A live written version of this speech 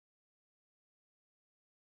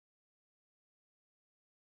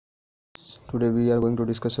Today we are going to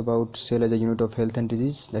discuss about cell as a unit of health and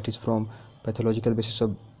disease, that is from Pathological Basis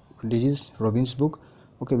of Disease, Robbins book.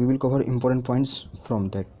 Okay, we will cover important points from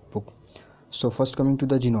that book. So first, coming to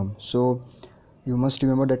the genome. So you must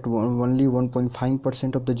remember that only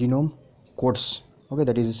 1.5% of the genome codes, okay,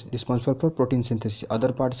 that is responsible for protein synthesis.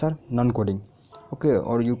 Other parts are non-coding, okay,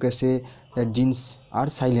 or you can say that genes are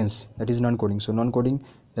silenced, that is non-coding. So non-coding,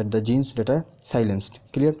 that the genes that are silenced.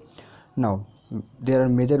 Clear? Now there are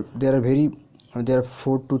 3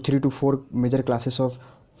 to 4 major classes of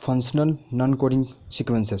functional non-coding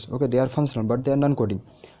sequences. Okay, they are functional but they are non-coding,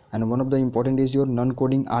 and one of the important is your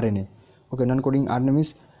non-coding RNA. Okay, non-coding RNA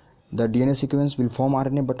means the DNA sequence will form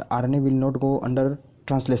RNA, but RNA will not go under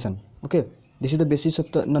translation. Okay, this is the basis of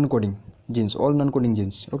the non-coding genes, all non-coding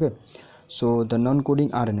genes. Okay, so the non-coding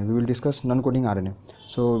RNA, we will discuss non-coding RNA.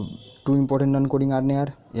 So two important non-coding RNA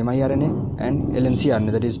are miRNA and LNC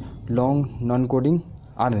RNA, that is long non-coding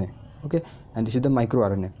RNA. Okay, and this is the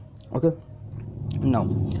microRNA. Okay, now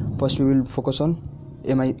first we will focus on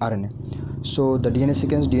miRNA. So the DNA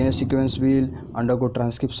sequence will undergo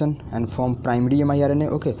transcription and form primary miRNA,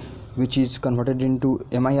 okay, which is converted into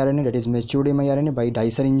miRNA, that is matured miRNA, by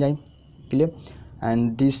dicer enzyme. Clear?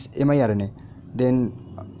 And this miRNA then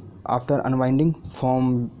after unwinding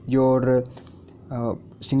form your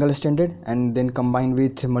single stranded and then combined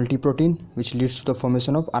with multiprotein, which leads to the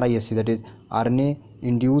formation of RISC, that is RNA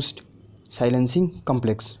induced silencing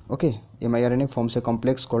complex. Okay, miRNA forms a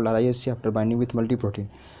complex called RISC after binding with multiprotein.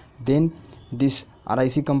 Then this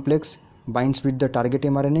RIC complex binds with the target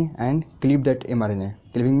mRNA and cleave that mRNA.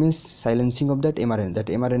 Cleaving means silencing of that mRNA. That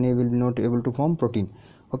mRNA will not able to form protein.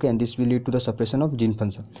 Okay, and this will lead to the suppression of gene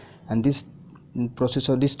function. And this process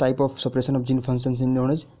or this type of suppression of gene functions is known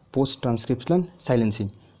as post-transcriptional silencing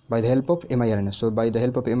by the help of miRNA. So by the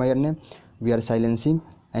help of miRNA, we are silencing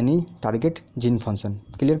any target gene function.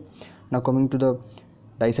 Clear? Now coming to the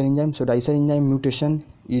dicer enzyme. So dicer enzyme mutation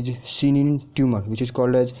is seen in tumor, which is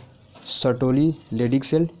called as Sertoli Leydig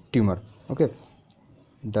cell tumor. Okay,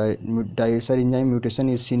 the dicer enzyme mutation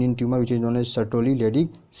is seen in tumor, which is known as Sertoli Leydig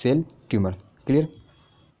cell tumor. Clear?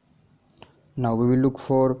 Now we will look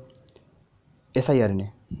for siRNA.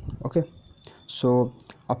 Okay, so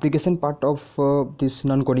application part of this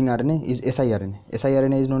non-coding RNA is siRNA.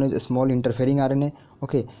 siRNA is known as a small interfering RNA.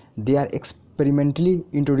 Okay, they are experimentally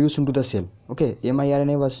introduced into the cell. Okay,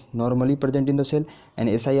 miRNA was normally present in the cell and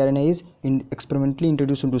siRNA is experimentally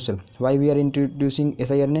introduced into cell. Why we are introducing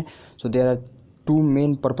siRNA? So there are two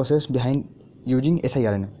main purposes behind using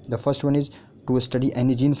siRNA. The first one is to study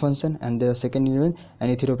any gene function, and the second is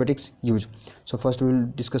any therapeutics use. So first we will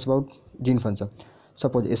discuss about gene function.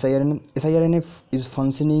 Suppose siRNA is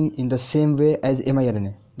functioning in the same way as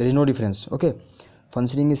miRNA. There is no difference. Okay,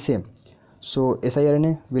 functioning is same. So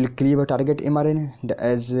siRNA will cleave a target mRNA,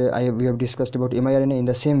 as we have discussed about miRNA. In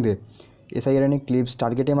the same way, siRNA cleaves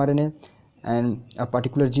target mRNA, and a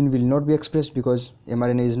particular gene will not be expressed because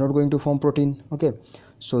mRNA is not going to form protein. Okay,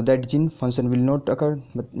 so that gene function will not occur,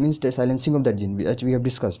 but means the silencing of that gene, as we have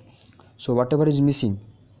discussed. So whatever is missing,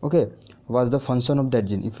 okay, was the function of that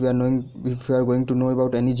gene. If we are going to know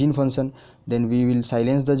about any gene function, then we will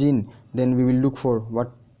silence the gene, then we will look for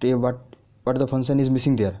what the function is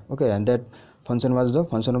missing there. Okay, and that function was the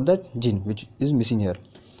function of that gene which is missing here.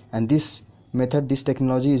 And this method, this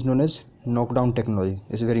technology is known as knockdown technology.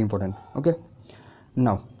 It's very important. Okay,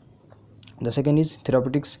 now the second is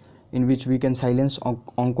therapeutics, in which we can silence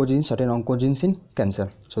oncogenes, certain oncogenes in cancer.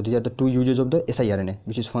 So these are the two uses of the siRNA,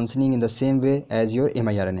 which is functioning in the same way as your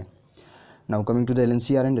miRNA. Now coming to the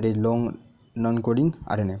LNC RNA, that is long non-coding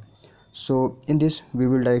RNA. So in this we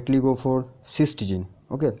will directly go for cyst gene.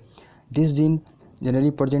 Okay, this gene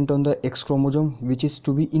generally present on the X chromosome, which is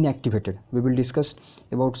to be inactivated. We will discuss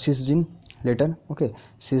about cyst gene later. Okay,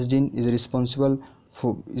 cyst gene is responsible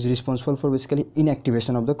for basically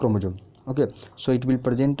inactivation of the chromosome. Okay, so it will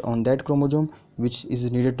present on that chromosome which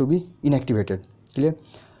is needed to be inactivated. Clear?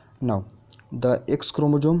 Now the X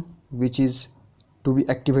chromosome which is to be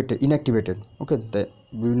inactivated. Okay,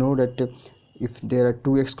 we know that if there are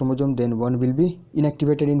two X chromosomes, then one will be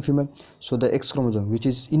inactivated in female. So the X chromosome which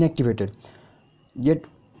is inactivated, yet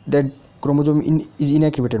that chromosome is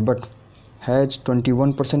inactivated but has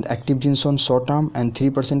 21% active genes on short arm and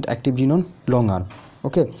 3% active gene on long arm.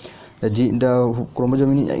 Okay, the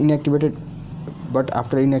chromosome is inactivated, but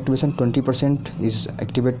after inactivation 20% is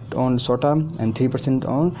activated on short arm and 3%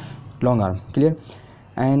 on long arm. Clear?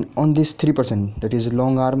 And on this 3%, that is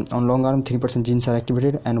long arm, 3% genes are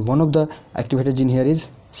activated, and one of the activated gene here is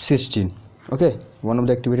cyst gene. Okay, one of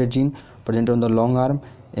the activated gene present on the long arm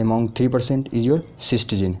among 3% is your cyst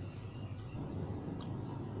gene.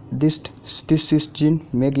 this cis gene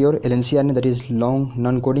make your LNC RNA, that is long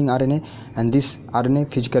non-coding RNA, and this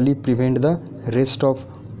RNA physically prevent the rest of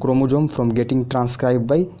chromosome from getting transcribed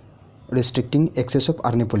by restricting excess of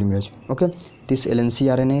RNA polymerase. Okay, this LNC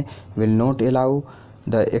RNA will not allow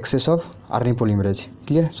the excess of RNA polymerase.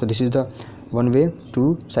 Clear? So this is the one way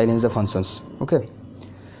to silence the functions. Okay,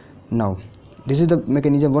 now this is the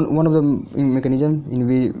mechanism, one of the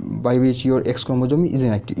mechanism by which your X chromosome is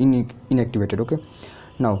inactivated. Okay,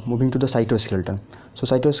 now moving to the cytoskeleton. So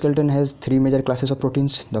cytoskeleton has three major classes of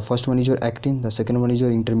proteins. The first one is your actin, the second one is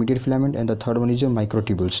your intermediate filament, and the third one is your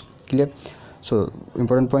microtubules. Clear? So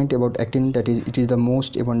important point about actin, that is it is the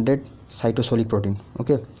most abundant cytosolic protein.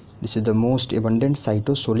 Okay, this is the most abundant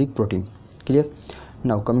cytosolic protein. Clear?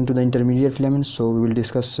 Now coming to the intermediate filament, so we will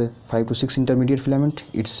discuss 5 to 6 intermediate filament,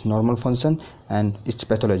 its normal function and its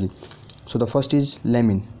pathology. So the first is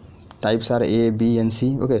lamin. Types are A, B and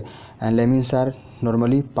C. Okay, and lamins are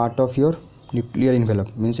normally part of your nuclear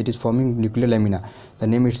envelope, means it is forming nuclear lamina. The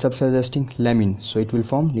name itself suggesting lamin, so it will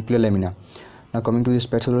form nuclear lamina. Now coming to this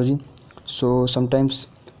pathology, so sometimes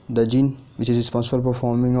the gene which is responsible for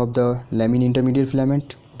forming of the lamin intermediate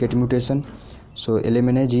filament get mutation. So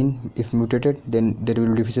LMNA gene, if mutated, then there will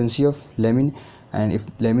be deficiency of lamin, and if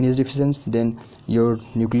lamin is deficient, then your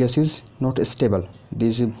nucleus is not stable.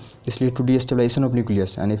 This leads to destabilization of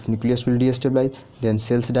nucleus, and if nucleus will destabilize, then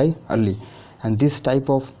cells die early. And this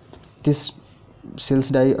cells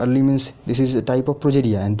die early means this is a type of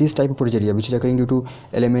progeria, and this type of progeria which is occurring due to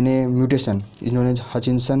LMNA mutation is known as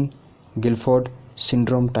Hutchinson-Gilford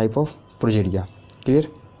syndrome type of progeria. Clear?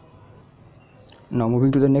 Now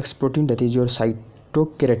moving to the next protein, that is your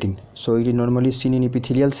cytokeratin. So it is normally seen in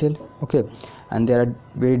epithelial cell. Okay, and there are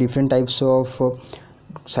very different types of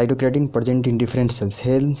cytokeratin present in different cells.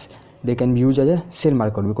 Hence they can be used as a cell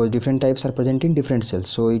marker because different types are present in different cells,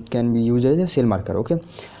 so it can be used as a cell marker. Okay,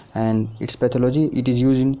 and its pathology, it is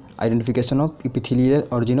used in identification of epithelial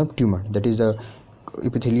origin of tumor, that is the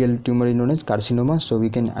epithelial tumor is known as carcinoma. So we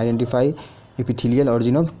can identify epithelial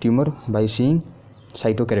origin of tumor by seeing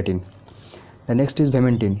cytokeratin. The next is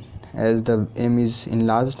vimentin, as the M is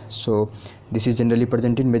enlarged, so this is generally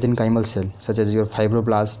present in mesenchymal cell such as your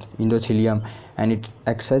fibroblast, endothelium, and it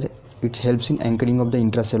acts as, it helps in anchoring of the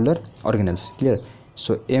intracellular organelles. Clear?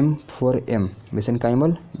 So M for M,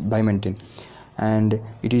 mesenchymal vimentin, and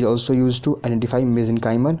it is also used to identify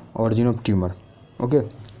mesenchymal origin of tumor. Okay,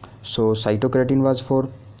 so cytokeratin was for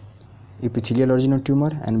epithelial origin of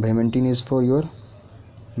tumor and vimentin is for your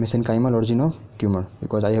mesenchymal origin of tumor,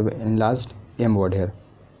 because I have enlarged M word here.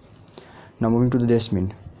 Now moving to the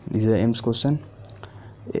desmin. This is the M's question.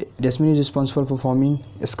 Desmin is responsible for forming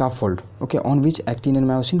a scaffold, okay, on which actin and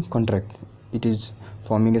myosin contract. It is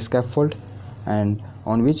forming a scaffold and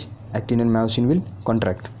on which actin and myosin will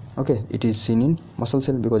contract. Okay, it is seen in muscle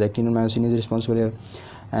cell because actin and myosin is responsible here,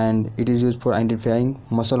 and it is used for identifying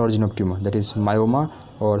muscle origin of tumor, that is myoma,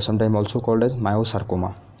 or sometimes also called as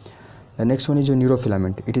myosarcoma. The next one is your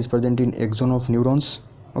neurofilament. It is present in axon of neurons,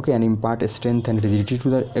 okay, and impart strength and rigidity to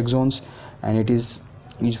the axons, and its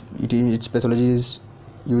pathology is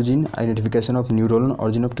used in identification of neuronal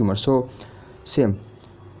origin of tumor. So same,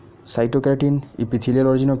 cytokeratin, epithelial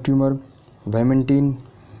origin of tumor; vimentin,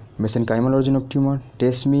 mesenchymal origin of tumor;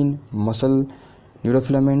 desmin, muscle;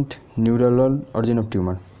 neurofilament, neuronal origin of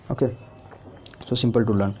tumor. Okay, so simple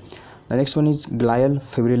to learn. The next one is glial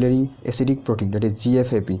fibrillary acidic protein, that is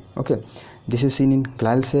GFAP. Okay, this is seen in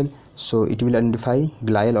glial cell, so it will identify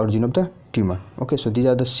glial origin of the tumor. Okay, so these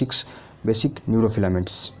are the 6 basic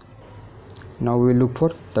neurofilaments. Now we will look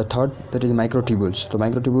for the third, that is microtubules. So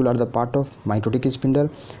microtubules are the part of mitotic spindle,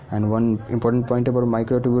 and one important point about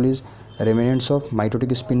microtubule is remnants of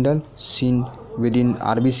mitotic spindle seen within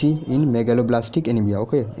RBC in megaloblastic anemia.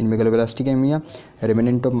 Okay, in megaloblastic anemia, a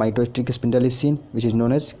remnant of mitotic spindle is seen, which is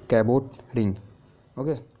known as Cabot ring.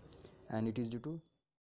 Okay, and it is due to